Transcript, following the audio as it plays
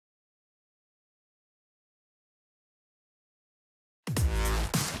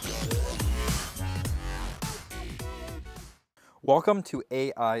Welcome to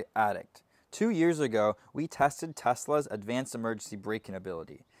AI Addict. 2 years ago, we tested Tesla's advanced emergency braking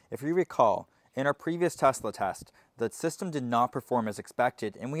ability. If you recall, in our previous Tesla test, the system did not perform as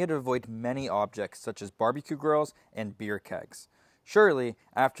expected and we had to avoid many objects such as barbecue grills and beer kegs. Surely,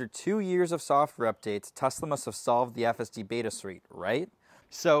 after 2 years of software updates, Tesla must have solved the FSD beta suite, right?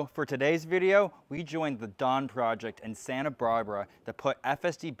 So for today's video, we joined the Dawn project in Santa Barbara to put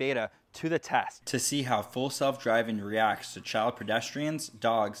FSD beta to the test to see how full self-driving reacts to child pedestrians,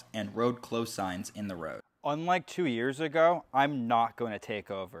 dogs, and road close signs in the road. Unlike 2 years ago, I'm not going to take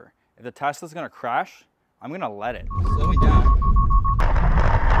over. If the Tesla's going to crash, I'm going to let it. Slow it down.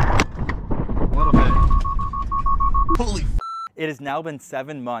 A little bit. Holy f***. It has now been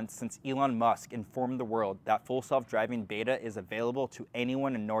 7 months since Elon Musk informed the world that full self-driving beta is available to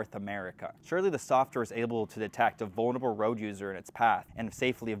anyone in North America. Surely the software is able to detect a vulnerable road user in its path and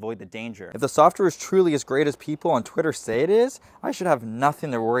safely avoid the danger. If the software is truly as great as people on Twitter say it is, I should have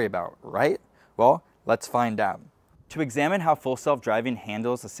nothing to worry about, right? Well, let's find out. To examine how full self-driving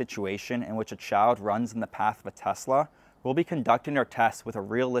handles a situation in which a child runs in the path of a Tesla, we'll be conducting our tests with a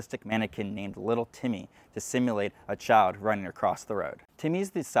realistic mannequin named Little Timmy to simulate a child running across the road. Timmy is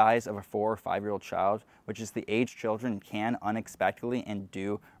the size of a 4 or 5-year-old child, which is the age children can unexpectedly and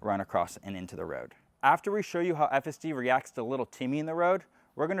do run across and into the road. After we show you how FSD reacts to Little Timmy in the road,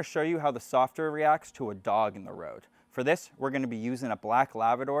 we're going to show you how the software reacts to a dog in the road. For this, we're going to be using a black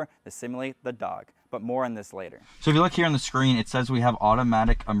Labrador to simulate the dog, but more on this later. So if you look here on the screen, it says we have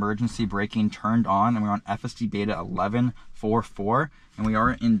automatic emergency braking turned on, and we're on FSD beta 11.4.4, and we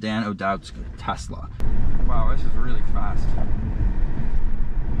are in Dan O'Dowd's Tesla. Wow, this is really fast.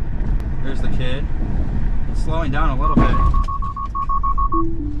 There's the kid. It's slowing down a little bit.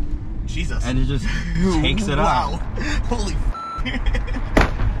 Jesus. And it just takes it wow. out. Holy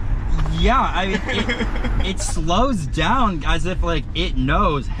Yeah, I mean, it slows down as if like it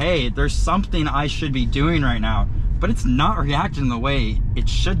knows, hey, there's something I should be doing right now, but it's not reacting the way it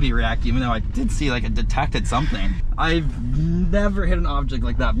should be reacting, even though I did see like it detected something. I've never hit an object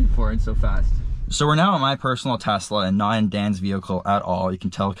like that before. It's so fast. So we're now in my personal Tesla and not in Dan's vehicle at all. You can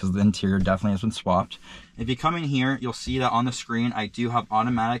tell because the interior definitely has been swapped. If you come in here, you'll see that on the screen, I do have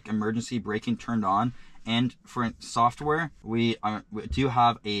automatic emergency braking turned on. And for software, we do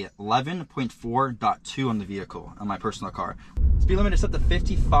have a 11.4.2 on the vehicle, on my personal car. Speed limit is set to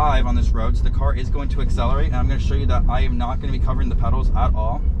 55 on this road, so the car is going to accelerate. And I'm going to show you that I am not going to be covering the pedals at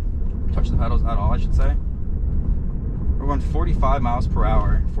all. Touch the pedals at all, I should say. We're going 45 miles per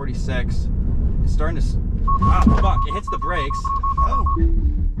hour, 46. It's starting to, oh fuck, it hits the brakes. Oh.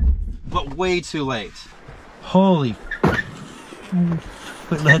 But way too late. Holy,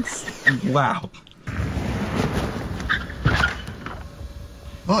 wow.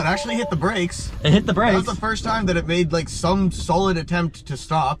 Oh, it actually hit the brakes. It hit the brakes. That was the first time that it made like some solid attempt to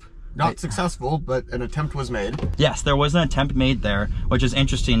stop. Not successful, but an attempt was made. Yes, there was an attempt made there, which is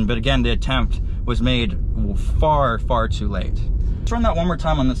interesting. But again, the attempt was made far, far too late. Let's run that one more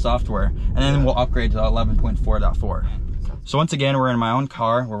time on the software, and then we'll upgrade to 11.4.4. So once again, we're in my own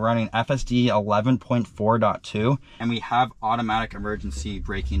car. We're running FSD 11.4.2, and we have automatic emergency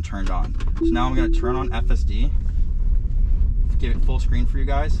braking turned on. So now I'm going to turn on FSD. Give it full screen for you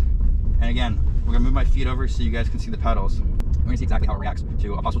guys. And again, we're gonna move my feet over so you guys can see the pedals. We're gonna see exactly how it reacts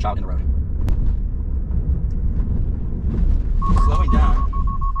to a possible child in the road. Slowing down.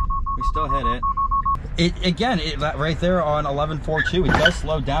 We still hit it. Right there on 11.4.2, it does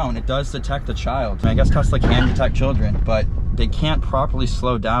slow down. It does detect a child. I guess Tesla can detect children, but they can't properly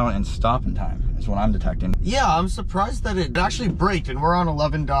slow down and stop in time, is what I'm detecting. Yeah, I'm surprised that it actually braked, and we're on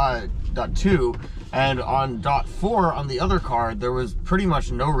 11.2. And on .4 on the other car, there was pretty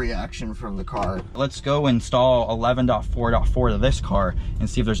much no reaction from the car. Let's go install 11.4.4 to this car and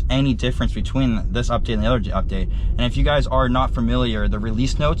see if there's any difference between this update and the other update. And if you guys are not familiar, the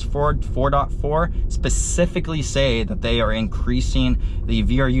release notes for 4.4 specifically say that they are increasing the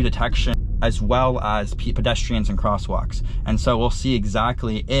VRU detection as well as pedestrians and crosswalks. And so we'll see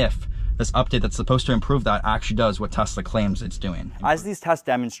exactly if this update that's supposed to improve that actually does what Tesla claims it's doing. As these tests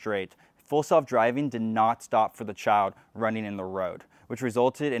demonstrate, full self-driving did not stop for the child running in the road, which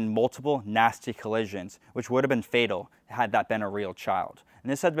resulted in multiple nasty collisions, which would have been fatal had that been a real child. And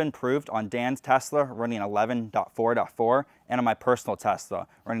this had been proved on Dan's Tesla running 11.4.4 and on my personal Tesla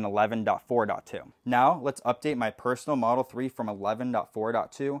running 11.4.2. Now let's update my personal Model 3 from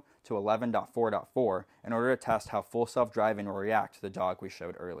 11.4.2 to 11.4.4 in order to test how full self-driving will react to the dog we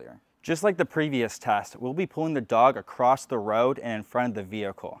showed earlier. Just like the previous test, we'll be pulling the dog across the road and in front of the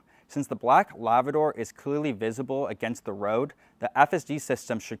vehicle. Since the black Labrador is clearly visible against the road, the FSD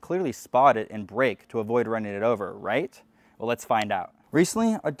system should clearly spot it and brake to avoid running it over, right? Well, let's find out.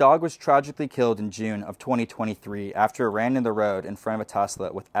 Recently, a dog was tragically killed in June of 2023 after it ran in the road in front of a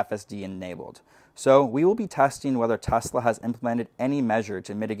Tesla with FSD enabled. So we will be testing whether Tesla has implemented any measure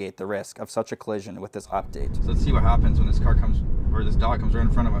to mitigate the risk of such a collision with this update. So let's see what happens when this car comes, or this dog comes right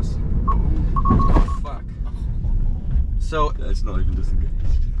in front of us. Oh, fuck. So it's not even disengaged.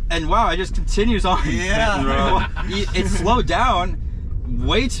 And wow, it just continues on. Yeah. It slowed down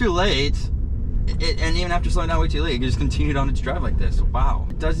way too late. And even after slowing down way too late, it just continued on its drive like this. Wow.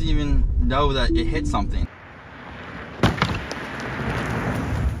 It doesn't even know that it hit something.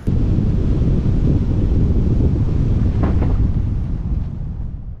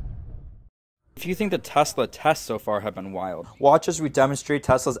 If you think the Tesla tests so far have been wild, watch as we demonstrate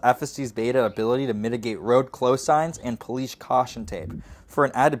Tesla's FSD's beta ability to mitigate road close signs and police caution tape. For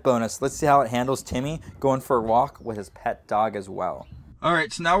an added bonus, let's see how it handles Timmy going for a walk with his pet dog as well.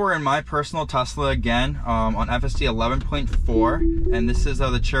 Alright, so now we're in my personal Tesla again on FSD 11.4, and this is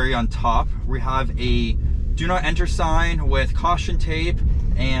the cherry on top. We have a do not enter sign with caution tape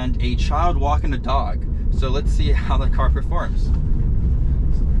and a child walking a dog. So let's see how the car performs.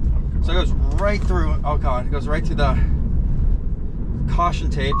 So it goes right through, oh god, it goes right through the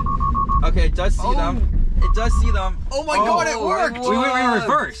caution tape. Okay, it does see them. It does see them. Oh my god, it worked! We went in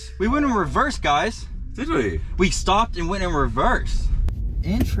reverse. We went in reverse, guys. Did we? We stopped and went in reverse.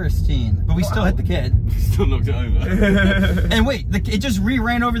 Interesting. But we still hit the kid. Still knocked it over. And wait, it just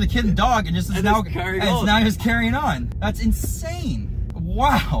re-ran over the kid and dog and just is now carrying on. It's now just carrying on. That's insane.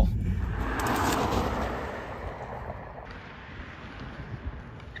 Wow.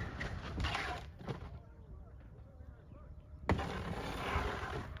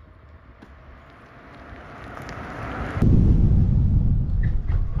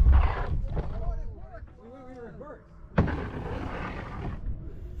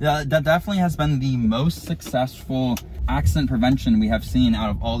 Yeah, that definitely has been the most successful accident prevention we have seen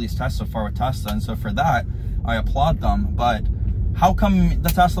out of all these tests so far with Tesla, and so for that, I applaud them. But how come the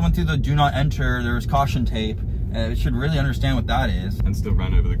Tesla went through the do not enter, there was caution tape? It should really understand what that is. And still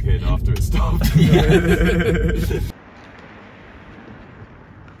ran over the kid after it stopped.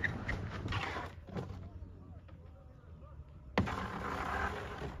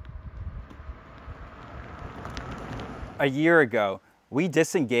 A year ago, we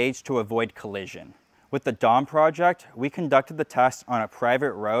disengaged to avoid collision. With the DOM project, we conducted the test on a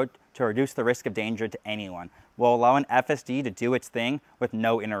private road to reduce the risk of danger to anyone, while allowing FSD to do its thing with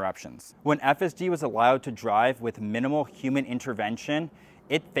no interruptions. When FSD was allowed to drive with minimal human intervention,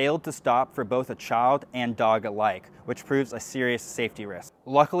 it failed to stop for both a child and dog alike, which proves a serious safety risk.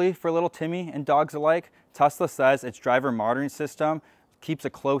 Luckily for little Timmy and dogs alike, Tesla says its driver monitoring system keeps a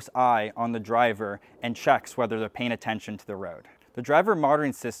close eye on the driver and checks whether they're paying attention to the road. The driver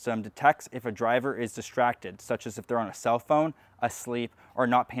monitoring system detects if a driver is distracted, such as if they're on a cell phone, asleep, or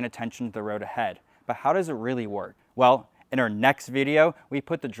not paying attention to the road ahead. But how does it really work? Well, in our next video, we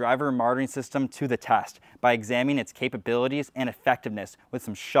put the driver monitoring system to the test by examining its capabilities and effectiveness with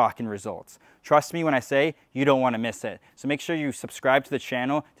some shocking results. Trust me when I say you don't want to miss it. So make sure you subscribe to the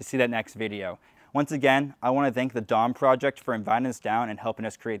channel to see that next video. Once again, I want to thank the DOM project for inviting us down and helping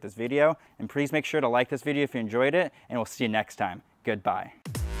us create this video. And please make sure to like this video if you enjoyed it, and we'll see you next time. Goodbye.